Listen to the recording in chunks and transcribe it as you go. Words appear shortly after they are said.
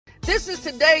this is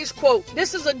today's quote.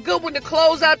 This is a good one to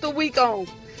close out the week on.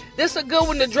 This is a good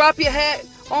one to drop your hat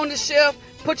on the shelf,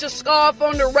 put your scarf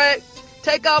on the rack,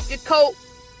 take off your coat.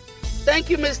 Thank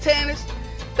you, Miss Tannis.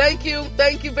 Thank you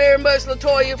very much,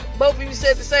 Latoya. Both of you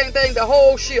said the same thing, the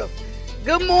whole shift.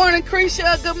 Good morning,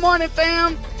 Cretia. Good morning,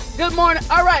 fam. Good morning.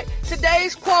 All right,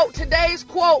 today's quote that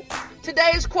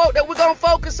we're going to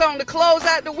focus on to close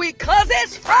out the week, because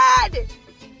it's Friday.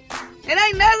 It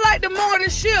ain't nothing like the morning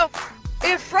shift.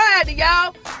 It's Friday,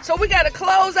 y'all. So we got to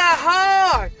close out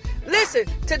hard. Listen,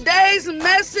 today's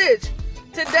message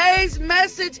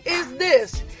is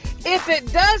this. If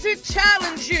it doesn't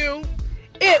challenge you,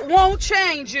 it won't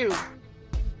change you.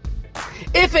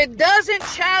 If it doesn't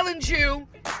challenge you,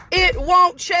 it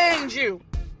won't change you.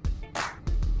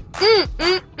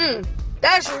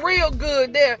 That's real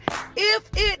good there. If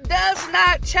it does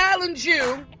not challenge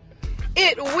you,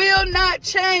 it will not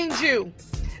change you.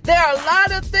 There are a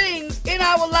lot of things in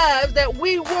our lives that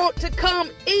we want to come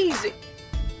easy.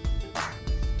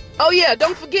 Oh yeah,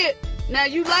 don't forget. Now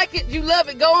you like it, you love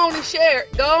it, go on and share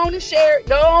it. Go on and share it.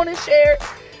 Go on and share it.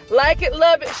 Like it,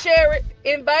 love it, share it.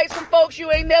 Invite some folks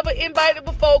you ain't never invited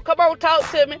before. Come on, talk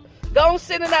to me. Go on,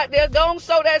 send it out there. Go on,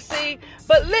 sow that seed.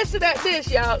 But listen at this,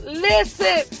 y'all.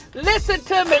 Listen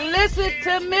to me. Listen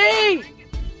to me.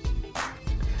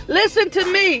 Listen to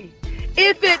me.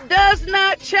 If it does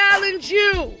not challenge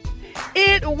you,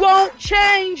 it won't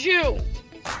change you.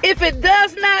 If it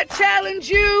does not challenge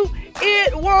you,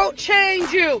 it won't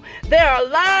change you. There are a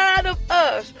lot of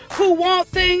us who want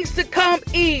things to come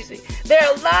easy. There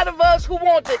are a lot of us who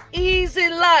want the easy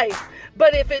life.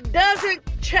 But if it doesn't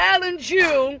challenge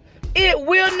you, it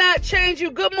will not change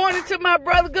you. Good morning to my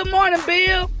brother. Good morning,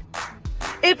 Bill.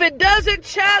 If it doesn't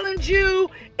challenge you,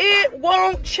 it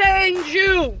won't change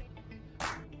you.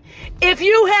 If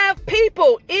you have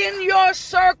people in your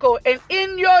circle and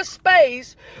in your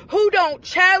space who don't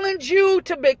challenge you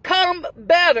to become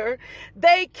better,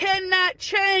 they cannot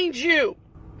change you.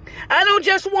 I don't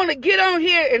just want to get on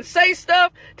here and say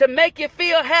stuff to make you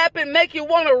feel happy, make you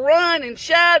want to run and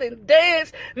shout and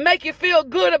dance, make you feel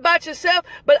good about yourself.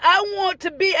 But I want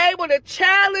to be able to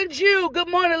challenge you. Good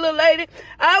morning, little lady.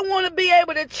 I want to be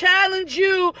able to challenge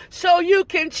you so you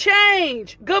can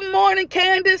change. Good morning,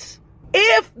 Candace.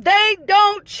 If they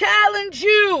don't challenge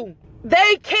you,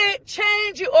 they can't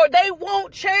change you, or they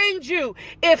won't change you.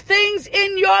 If things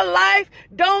in your life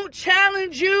don't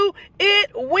challenge you,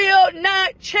 it will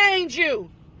not change you.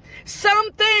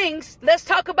 Some things, let's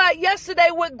talk about yesterday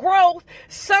with growth,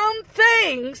 some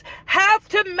things have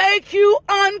to make you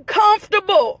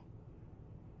uncomfortable.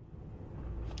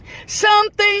 Some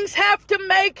things have to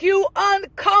make you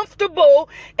uncomfortable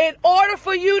in order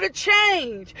for you to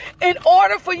change. In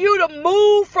order for you to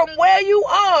move from where you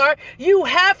are, you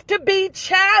have to be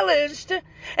challenged.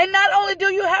 And not only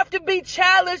do you have to be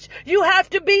challenged, you have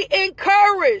to be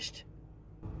encouraged.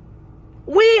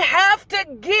 We have to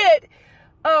get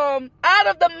out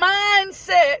of the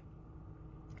mindset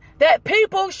that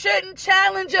people shouldn't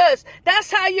challenge us.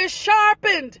 That's how you're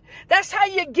sharpened. That's how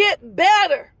you get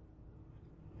better.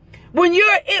 When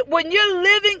you're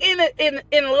living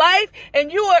in life and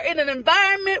you are in an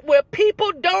environment where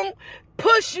people don't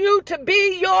push you to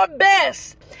be your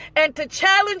best and to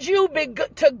challenge you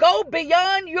to go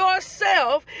beyond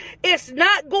yourself, it's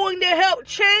not going to help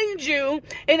change you,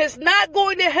 and it's not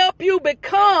going to help you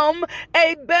become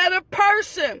a better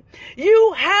person.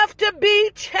 You have to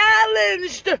be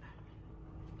challenged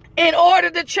in order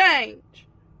to change.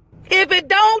 If it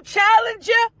don't challenge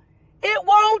you, it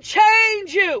won't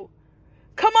change you.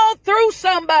 Come on through,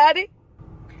 somebody.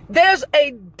 There's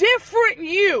a different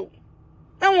you.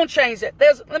 I won't change that.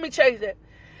 Let me change that.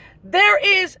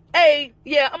 There's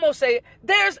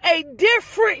a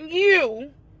different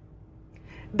you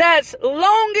that's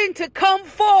longing to come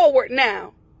forward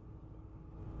now.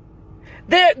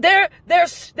 There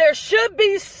should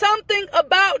be something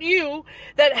about you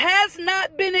that has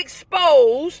not been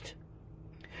exposed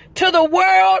to the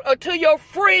world or to your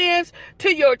friends,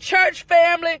 to your church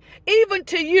family, even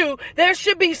to you. There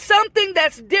should be something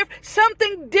that's different,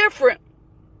 something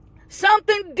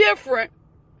different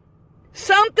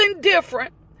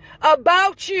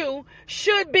about you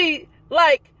should be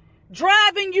like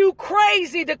driving you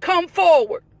crazy to come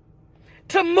forward,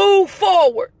 to move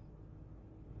forward.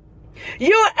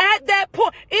 You're at that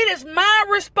point. It is my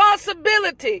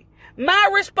responsibility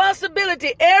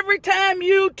every time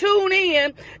you tune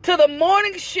in to the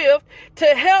morning shift to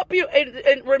help you,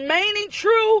 and remaining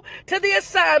true to the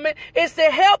assignment is to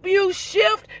help you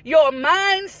shift your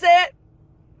mindset,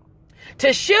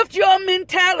 to shift your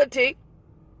mentality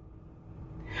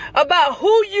about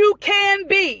who you can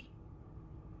be.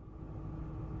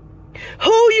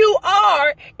 Who you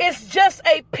are is just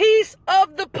a piece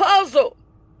of the puzzle.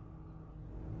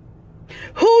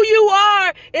 Who you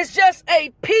are is just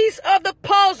a piece of the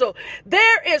puzzle.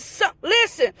 There is some,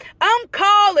 listen, I'm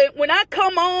calling, when I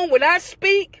come on, when I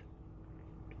speak,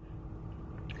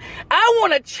 I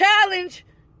want to challenge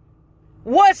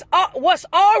what's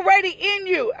already in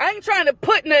you. I ain't trying to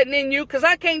put nothing in you because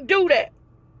I can't do that.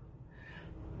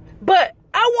 But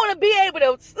I want to be able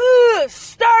to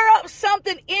stir up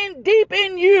something deep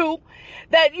in you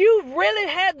that you've really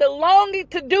had the longing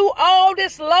to do all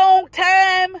this long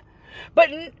time,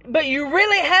 but you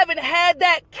really haven't had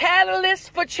that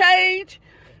catalyst for change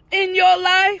in your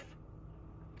life.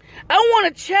 I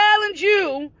want to challenge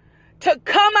you to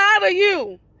come out of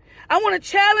you. I want to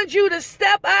challenge you to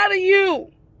step out of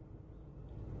you.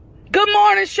 Good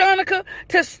morning, Shanika.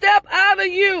 To step out of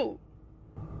you.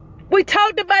 We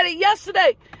talked about it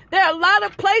yesterday. There are a lot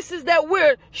of places that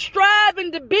we're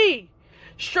striving to be,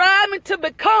 striving to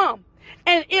become.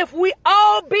 And if we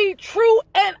all be true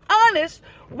and honest,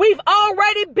 we've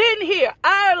already been here.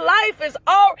 Our life is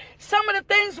all, some of the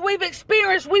things we've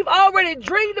experienced, we've already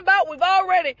dreamed about, we've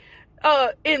already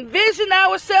envisioned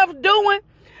ourselves doing.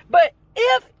 But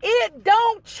if it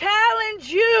don't challenge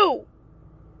you,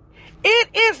 it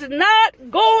is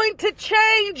not going to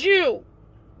change you.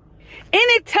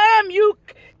 Anytime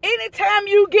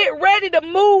you get ready to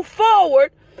move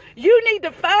forward, you need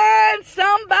to find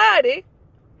somebody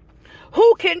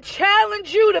who can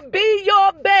challenge you to be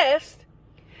your best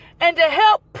and to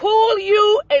help pull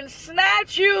you and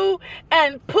snatch you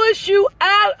and push you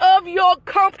out of your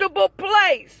comfortable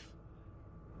place.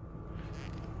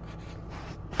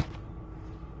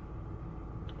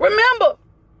 Remember,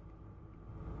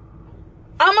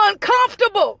 I'm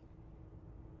uncomfortable.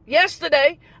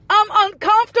 Yesterday, I'm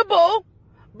uncomfortable,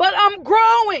 but I'm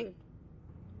growing.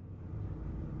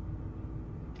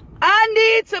 I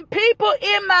need some people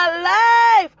in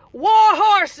my life, war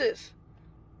horses,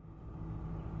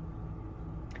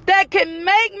 that can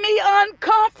make me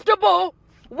uncomfortable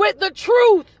with the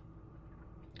truth.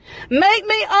 Make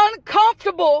me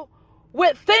uncomfortable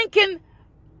with thinking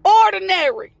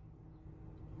ordinary.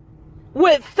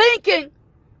 With thinking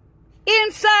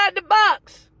inside the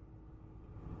box.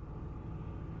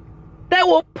 That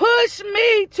will push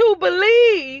me to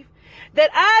believe that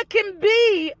I can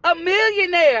be a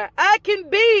millionaire. I can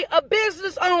be a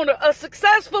business owner, a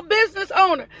successful business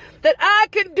owner. That I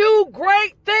can do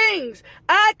great things.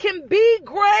 I can be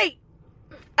great.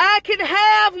 I can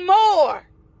have more.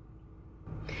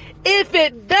 If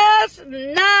it does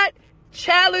not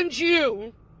challenge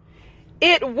you,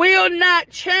 it will not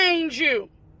change you.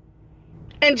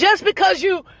 And just because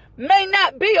you may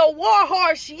not be a war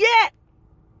horse yet,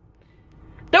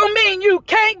 don't mean you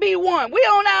can't be one. We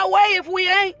on our way if we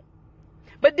ain't.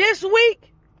 But this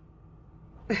week,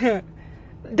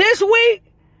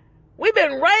 we've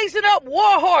been raising up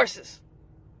war horses.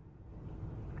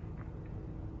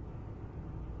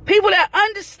 People that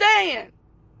understand.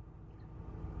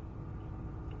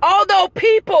 Although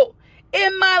people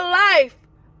in my life,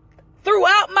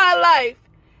 throughout my life,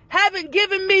 haven't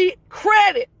given me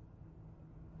credit,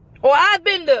 or I've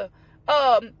been the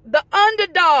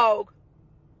underdog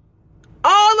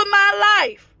all of my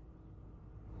life.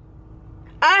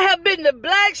 I have been the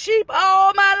black sheep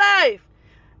all my life.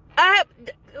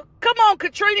 Come on,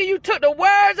 Katrina, you took the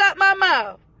words out my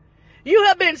mouth. You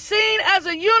have been seen as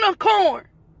a unicorn,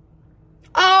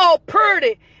 all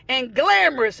pretty and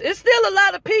glamorous. It's still a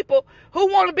lot of people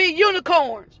who want to be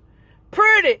unicorns,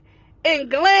 pretty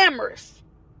and glamorous,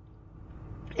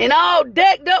 and all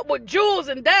decked up with jewels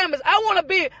and diamonds. I want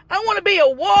to be a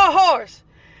war horse.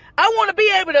 I want to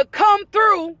be able to come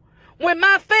through when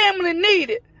my family need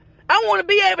it. I want to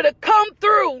be able to come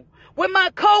through when my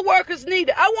co-workers need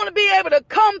it. I want to be able to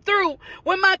come through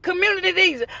when my community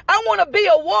needs it. I want to be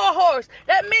a war horse.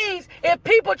 That means if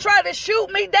people try to shoot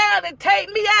me down and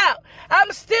take me out,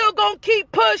 I'm still going to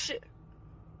keep pushing.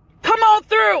 Come on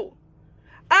through.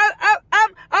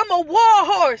 I'm a war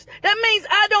horse. That means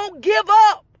I don't give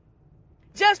up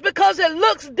just because it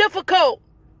looks difficult.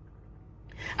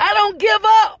 I don't give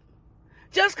up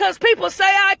just because people say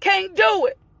I can't do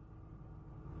it.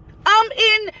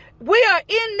 We are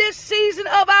in this season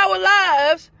of our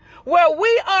lives where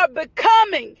we are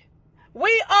becoming.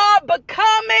 We are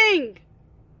becoming.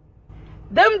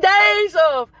 Them days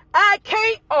of I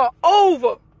can't are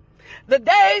over. The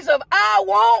days of I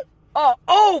won't are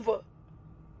over.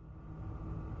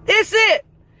 It's it.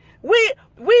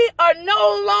 We are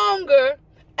no longer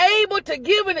able to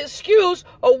give an excuse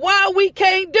of why we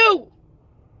can't do.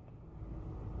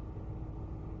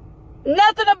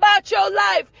 Nothing about your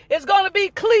life is going to be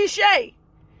cliche.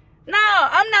 No,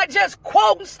 I'm not just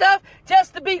quoting stuff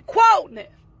just to be quoting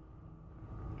it.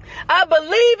 I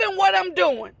believe in what I'm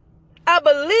doing. I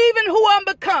believe in who I'm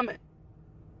becoming.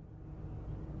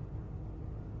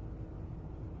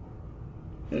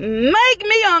 Make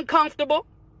me uncomfortable.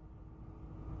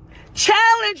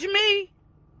 Challenge me.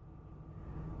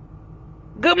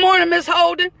 Good morning, Miss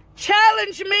Holden.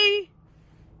 Challenge me.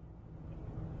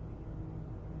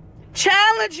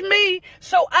 Challenge me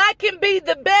so I can be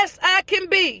the best I can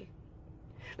be.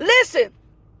 Listen.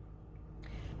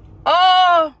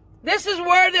 Oh, this is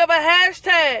worthy of a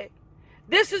hashtag.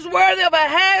 This is worthy of a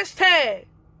hashtag.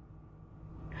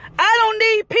 I don't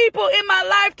need people in my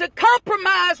life to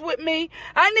compromise with me.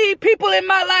 I need people in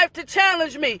my life to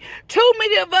challenge me. Too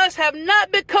many of us have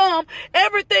not become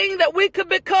everything that we could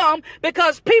become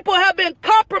because people have been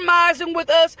compromising with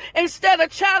us instead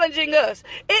of challenging us.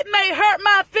 It may hurt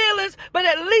my feelings, but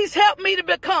at least help me to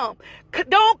become.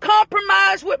 Don't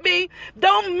compromise with me.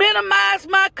 Don't minimize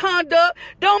my conduct.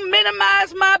 Don't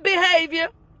minimize my behavior.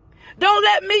 Don't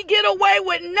let me get away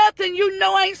with nothing you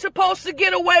know I ain't supposed to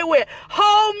get away with.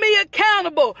 Hold me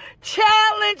accountable.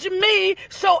 Challenge me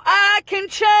so I can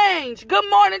change. Good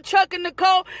morning, Chuck and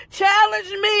Nicole.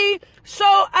 Challenge me so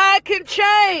I can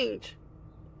change.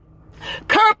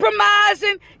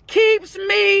 Compromising keeps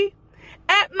me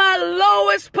at my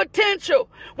lowest potential.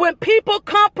 When people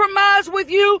compromise with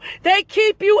you, they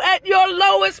keep you at your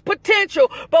lowest potential.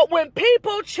 But when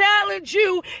people challenge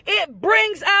you, it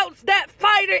brings out that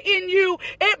fighter in you.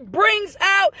 It brings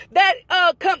out that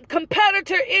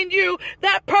competitor in you,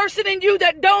 that person in you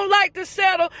that don't like to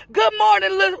settle. Good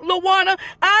morning, Luana.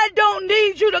 I don't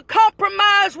need you to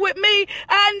compromise with me.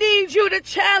 I need you to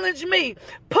challenge me.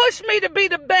 Push me to be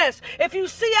the best. If you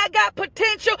see I got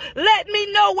potential, let me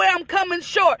know where I'm coming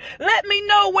short. Let me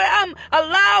know where I'm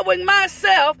allowing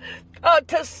myself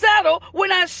to settle when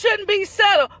I shouldn't be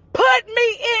settled. Put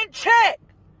me in check.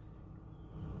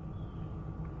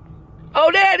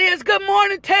 Oh, there it is. Good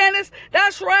morning, Tannis.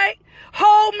 That's right.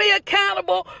 Hold me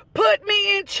accountable. Put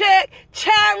me in check.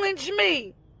 Challenge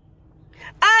me.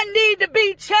 I need to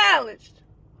be challenged.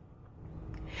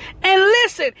 And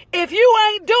listen, if you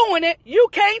ain't doing it, you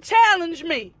can't challenge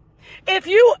me. If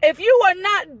you are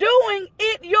not doing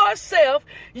it yourself,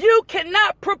 you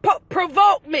cannot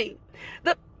provoke me.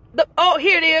 Oh,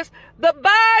 here it is. The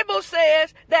Bible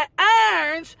says that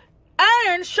iron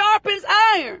sharpens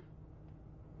iron.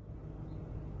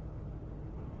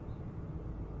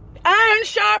 Iron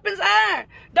sharpens iron.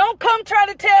 Don't come try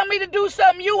to tell me to do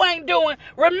something you ain't doing.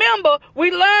 Remember,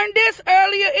 we learned this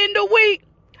earlier in the week.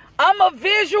 I'm a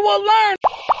visual learner.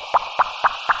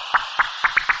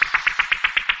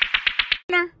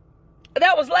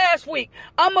 That was last week.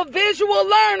 I'm a visual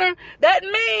learner. That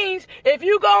means if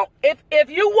you want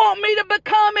me to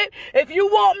become it, if you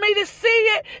want me to see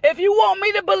it, if you want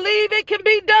me to believe it can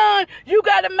be done, you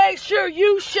got to make sure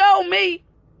you show me.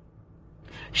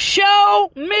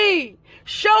 Show me.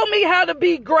 Show me how to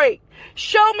be great.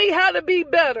 Show me how to be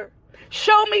better.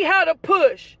 Show me how to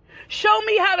push. Show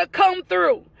me how to come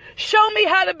through. Show me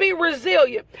how to be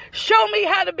resilient. Show me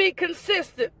how to be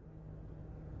consistent.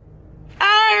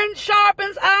 Iron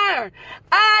sharpens iron.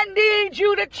 I need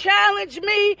you to challenge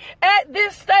me at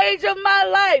this stage of my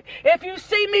life. If you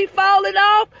see me falling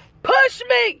off, push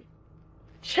me.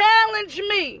 Challenge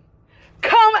me.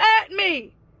 Come at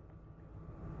me.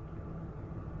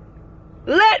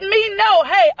 Let me know,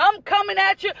 hey, I'm coming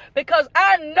at you because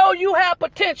I know you have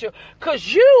potential.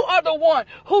 Because you are the one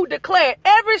who declared,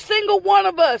 every single one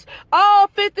of us, all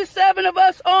 57 of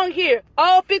us on here,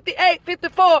 all 58,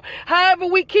 54, however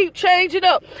we keep changing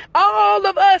up, all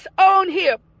of us on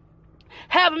here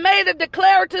have made a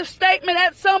declarative statement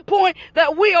at some point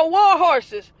that we are war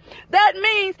horses. That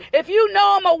means if you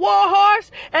know I'm a war horse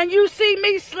and you see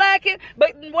me slacking,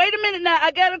 but wait a minute now,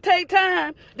 I got to take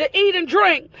time to eat and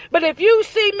drink. But if you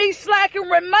see me slacking,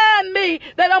 remind me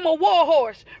that I'm a war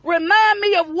horse. Remind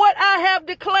me of what I have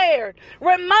declared.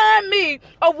 Remind me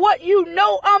of what you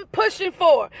know I'm pushing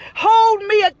for. Hold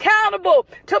me accountable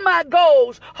to my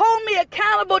goals. Hold me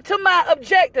accountable to my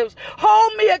objectives.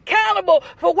 Hold me accountable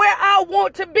for where I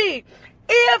want to be.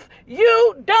 If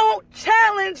you don't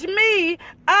challenge me,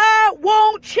 I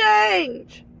won't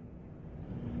change.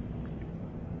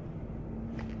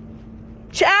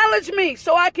 Challenge me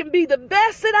so I can be the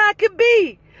best that I can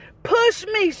be. Push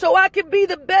me so I can be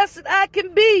the best that I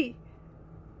can be.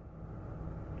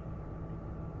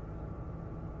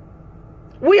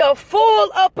 We are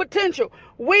full of potential.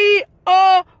 We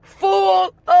are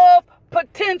full of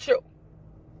potential.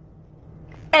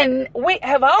 And we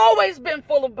have always been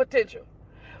full of potential.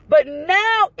 But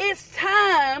now it's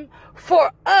time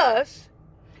for us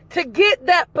to get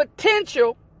that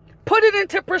potential, put it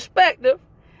into perspective,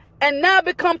 and now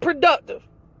become productive.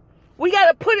 We got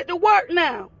to put it to work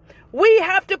now. We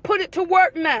have to put it to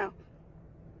work now.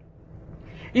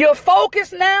 You're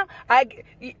focused now. I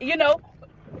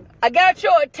got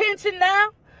your attention now.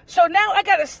 So now I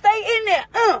got to stay in there.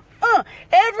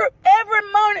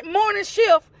 Every morning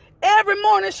shift,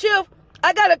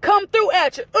 I got to come through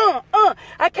at you.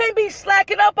 I can't be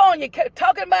slacking up on you,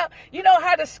 talking about,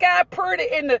 how the sky pretty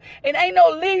and ain't no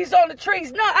leaves on the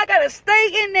trees. No, I got to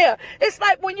stay in there. It's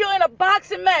like when you're in a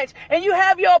boxing match and you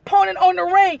have your opponent on the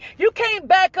ring. You can't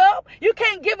back up. You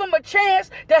can't give them a chance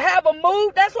to have a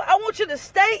move. That's why I want you to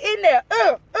stay in there.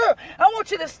 I want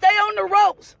you to stay on the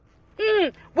ropes.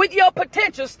 With your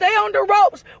potential. Stay on the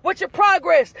ropes with your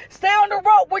progress. Stay on the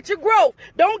rope with your growth.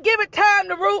 Don't give it time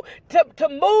to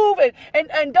move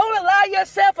and don't allow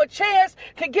yourself a chance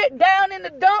to get down in the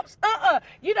dumps.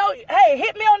 Hey,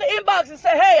 hit me on the inbox and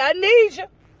say, hey, I need you.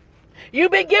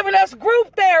 You've been giving us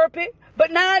group therapy,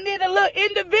 but now I need a little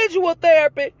individual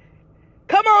therapy.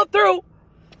 Come on through.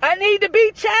 I need to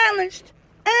be challenged.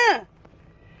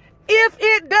 If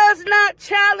it does not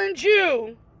challenge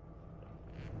you,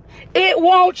 it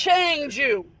won't change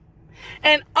you.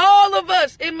 And all of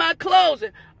us, in my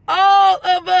closing, all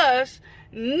of us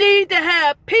need to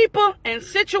have people and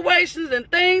situations and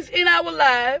things in our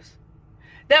lives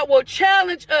that will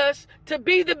challenge us to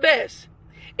be the best.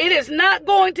 It is not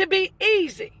going to be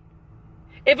easy.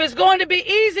 If it's going to be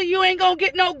easy, you ain't going to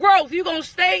get no growth. You're going to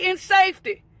stay in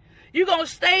safety. You're going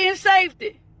to stay in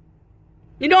safety.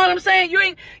 You know what I'm saying?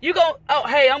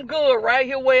 Hey, I'm good right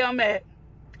here where I'm at.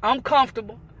 I'm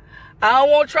comfortable. I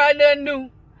don't want to try nothing new,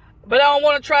 but I don't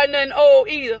want to try nothing old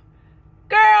either.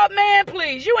 Girl, man,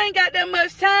 please, you ain't got that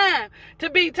much time to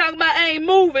be talking about I ain't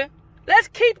moving. Let's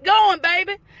keep going,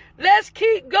 baby. Let's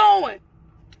keep going.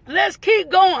 Let's keep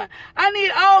going. I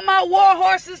need all my war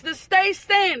horses to stay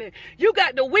standing. You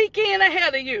got the weekend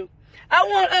ahead of you. I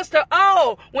want us to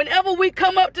all, whenever we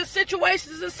come up to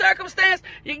situations and circumstances,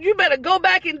 you better go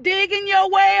back and dig in your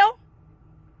well.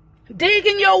 Dig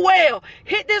in your well.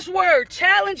 Hit this word.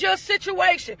 Challenge your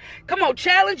situation. Come on,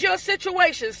 challenge your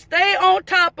situation. Stay on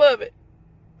top of it.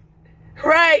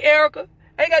 Right, Erica?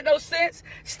 Ain't got no sense.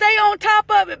 Stay on top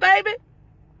of it, baby.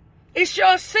 It's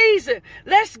your season.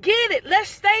 Let's get it. Let's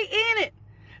stay in it.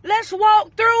 Let's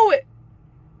walk through it.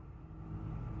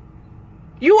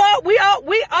 We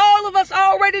all of us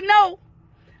already know.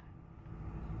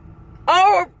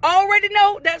 Already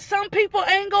know that some people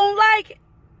ain't gonna like it.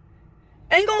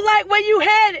 Ain't gonna like where you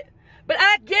headed. But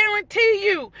I guarantee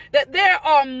you that there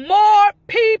are more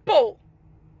people.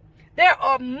 There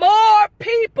are more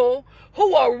people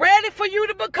who are ready for you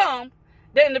to become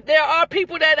than there are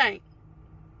people that ain't.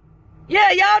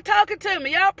 Yeah, y'all talking to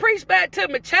me. Y'all preach back to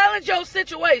me. Challenge your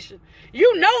situation.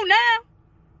 You know now.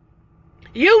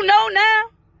 You know now.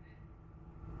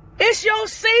 It's your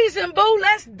season, boo.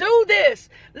 Let's do this.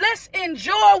 Let's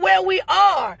enjoy where we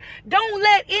are. Don't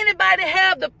let anybody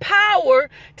have the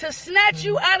power to snatch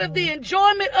you out of the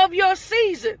enjoyment of your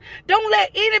season. Don't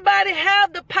let anybody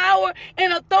have the power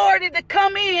and authority to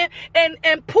come in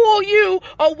and pull you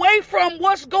away from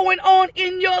what's going on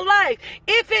in your life.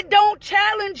 If it don't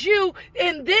challenge you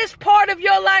in this part of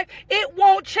your life, it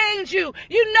won't change you.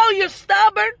 You know you're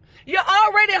stubborn. You're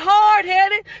already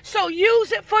hard-headed, so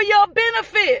use it for your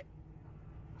benefit.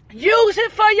 Use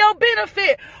it for your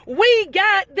benefit. We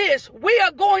got this. We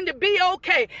are going to be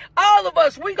okay. All of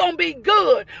us, we going to be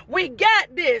good. We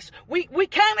got this. We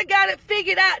kind of got it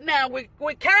figured out now. We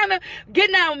kind of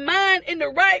getting our mind in the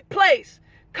right place.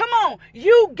 Come on.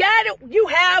 You got it. You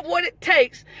have what it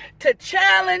takes to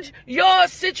challenge your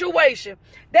situation.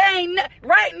 There ain't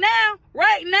right now,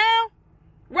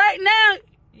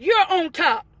 you're on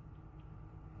top.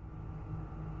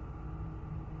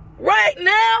 Right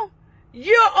now,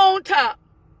 you're on top.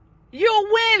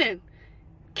 You're winning.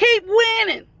 Keep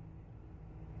winning.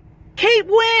 Keep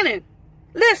winning.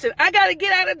 Listen, I got to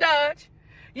get out of Dodge.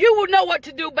 You will know what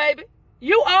to do, baby.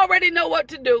 You already know what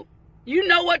to do. You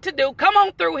know what to do. Come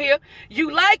on through here.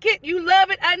 You like it. You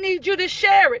love it. I need you to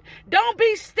share it. Don't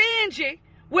be stingy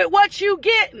with what you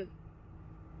getting.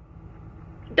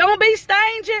 Don't be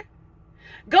stingy.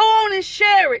 Go on and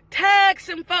share it. Tag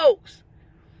some folks.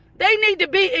 They need to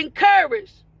be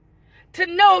encouraged to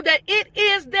know that it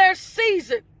is their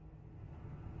season.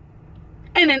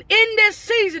 And in this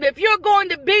season, if you're going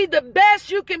to be the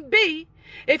best you can be,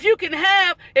 if you're going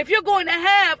to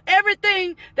have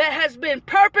everything that has been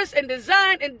purposed and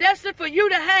designed and destined for you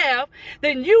to have,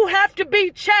 then you have to be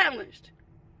challenged.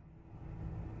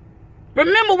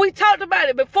 Remember, we talked about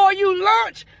it. Before you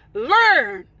launch,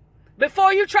 learn.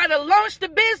 Before you try to launch the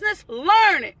business,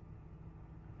 learn it.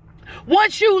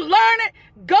 Once you learn it,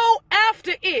 go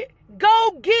after it.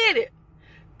 Go get it.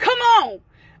 Come on.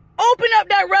 Open up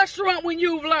that restaurant when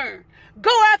you've learned.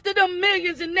 Go after them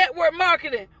millions in network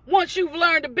marketing once you've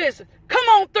learned the business. Come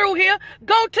on through here.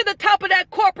 Go to the top of that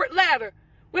corporate ladder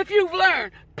if you've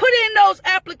learned. Put in those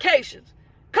applications.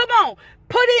 Come on.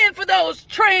 Put in for those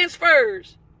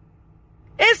transfers.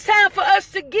 It's time for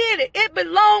us to get it. It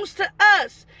belongs to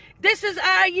us. This is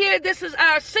our year. This is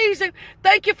our season.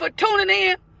 Thank you for tuning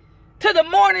in to the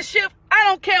morning shift. I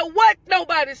don't care what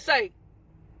nobody say.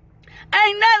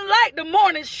 Ain't nothing like the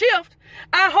morning shift.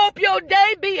 I hope your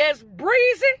day be as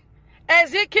breezy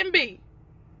as it can be.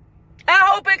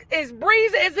 I hope it is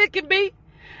breezy as it can be.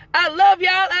 I love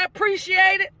y'all. I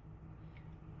appreciate it.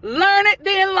 Learn it,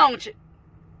 then launch it.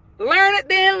 Learn it,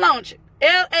 then launch it.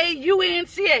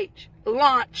 Launch.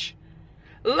 Launch.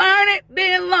 Learn it,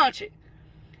 then launch it.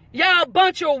 Y'all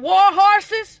bunch of war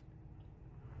horses.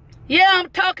 Yeah, I'm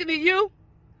talking to you.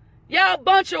 Y'all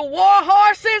bunch of war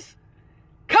horses.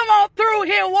 Come on through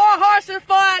here, war horses,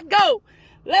 before I go.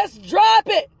 Let's drop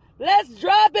it. Let's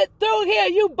drop it through here,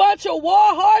 you bunch of war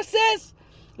horses.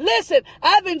 Listen,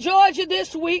 I've enjoyed you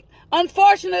this week.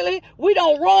 Unfortunately, we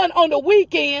don't run on the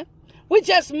weekend. We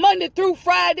just Monday through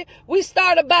Friday. We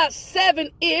start about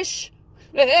 7-ish.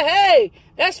 Hey,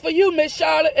 that's for you, Miss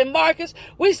Charlotte and Marcus.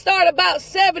 We start about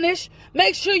 7-ish.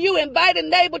 Make sure you invite a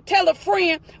neighbor, tell a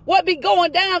friend what be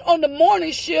going down on the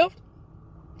morning shift.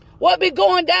 What be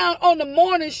going down on the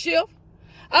morning shift.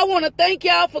 I want to thank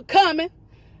y'all for coming.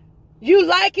 You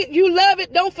like it. You love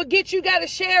it. Don't forget you got to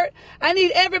share it. I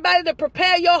need everybody to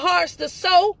prepare your hearts to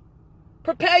sow.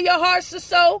 Prepare your hearts to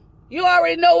sow. You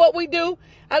already know what we do.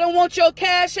 I don't want your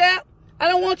Cash App. I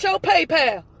don't want your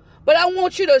PayPal. But I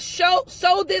want you to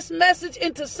sow this message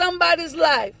into somebody's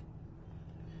life.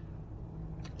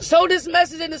 Sow this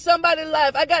message into somebody's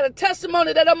life. I got a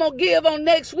testimony that I'm going to give on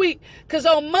next week. Because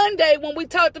on Monday, when we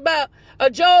talked about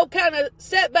a Job kind of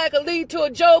setback will lead to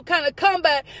a Job kind of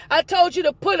comeback, I told you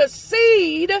to put a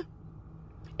seed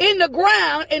in the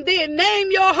ground and then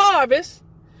name your harvest.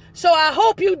 So I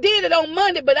hope you did it on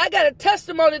Monday. But I got a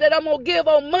testimony that I'm going to give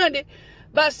on Monday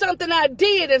about something I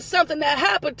did and something that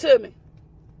happened to me.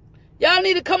 Y'all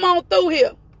need to come on through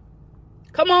here.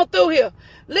 Come on through here.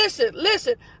 Listen.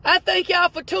 I thank y'all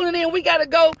for tuning in. We got to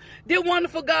go. Dear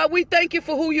wonderful God, we thank you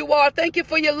for who you are. Thank you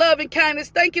for your love and kindness.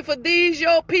 Thank you for these,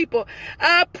 your people.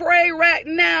 I pray right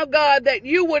now, God, that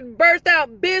you would birth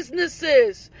out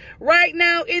businesses right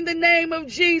now in the name of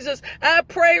Jesus. I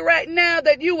pray right now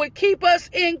that you would keep us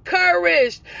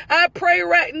encouraged. I pray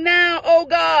right now, oh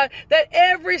God, that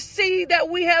every seed that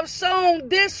we have sown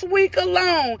this week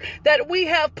alone, that we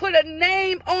have put a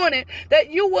name on it,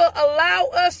 that you will allow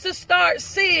us to start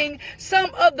seeing some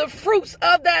of the fruits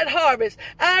of that harvest.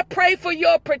 I pray for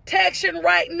your protection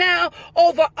right now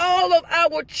over all of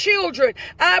our children.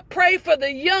 I pray for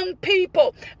the young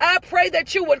people. I pray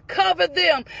that you would cover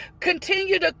them.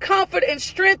 Continue to comfort and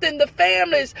strengthen the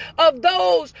families of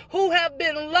those who have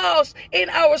been lost in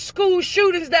our school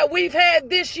shootings that we've had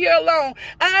this year alone.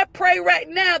 I pray right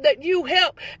now that you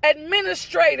help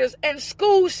administrators and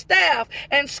school staff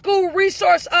and school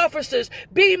resource officers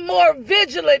be more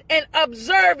vigilant and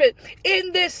observant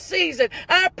in this season.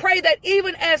 I pray that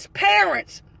even as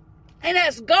parents and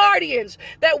as guardians,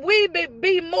 that we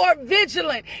be more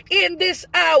vigilant in this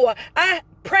hour. I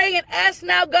pray and ask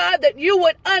now, God, that you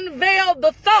would unveil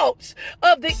the thoughts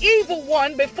of the evil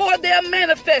one before they're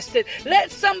manifested.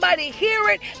 Let somebody hear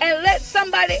it and let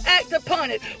somebody act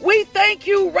upon it. We thank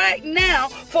you right now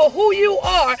for who you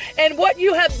are and what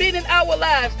you have been in our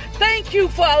lives. Thank you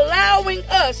for allowing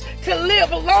us to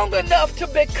live long enough to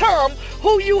become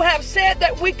who you have said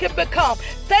that we can become.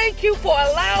 Thank you for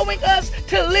allowing us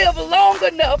to live long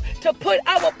enough to put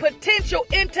our potential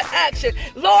into action.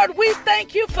 Lord, we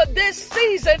thank you for this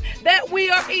season that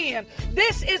we are in.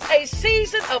 This is a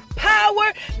season of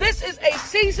power. This is a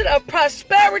season of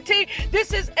prosperity.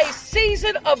 This is a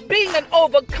season of being an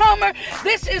overcomer.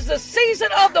 This is the season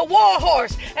of the war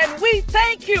horse. And we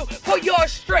thank you for your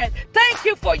strength. Thank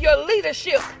you for your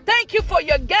leadership. Thank you for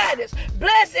your guidance.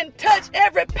 Bless and touch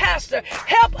every pastor.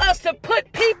 Help us to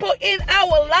put people in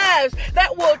our lives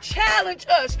that will challenge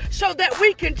us so that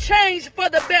we can change for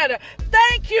the better.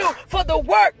 Thank you for the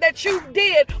work that you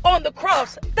did on the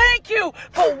cross. Thank you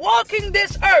for walking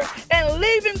this earth and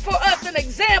leaving for us an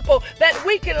example that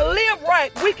we can live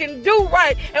right, we can do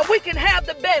right, and we can have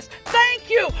the best. Thank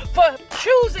you for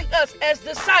choosing us as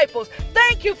disciples.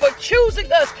 Thank you for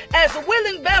choosing us as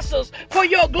willing vessels for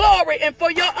your glory and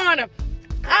for your honor.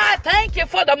 I thank you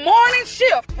for the morning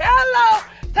shift. Hello.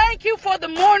 thank you for the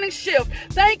morning shift.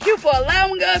 Thank you for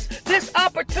allowing us this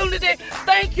opportunity.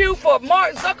 Thank you for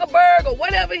Mark Zuckerberg or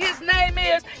whatever his name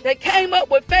is that came up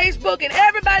with Facebook, and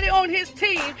everybody on his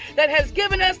team that has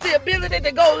given us the ability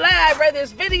to go live, whether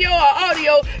it's video or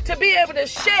audio, to be able to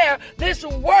share this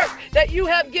work that you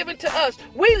have given to us.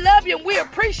 We love you and we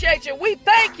appreciate you. We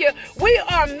thank you. We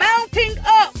are mounting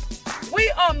up.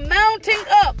 We are mounting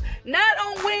up. Not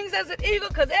on wings as an eagle,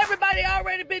 because everybody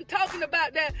already been talking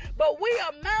about that. But we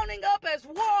are mounting up as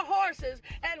war horses,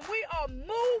 and we are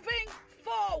moving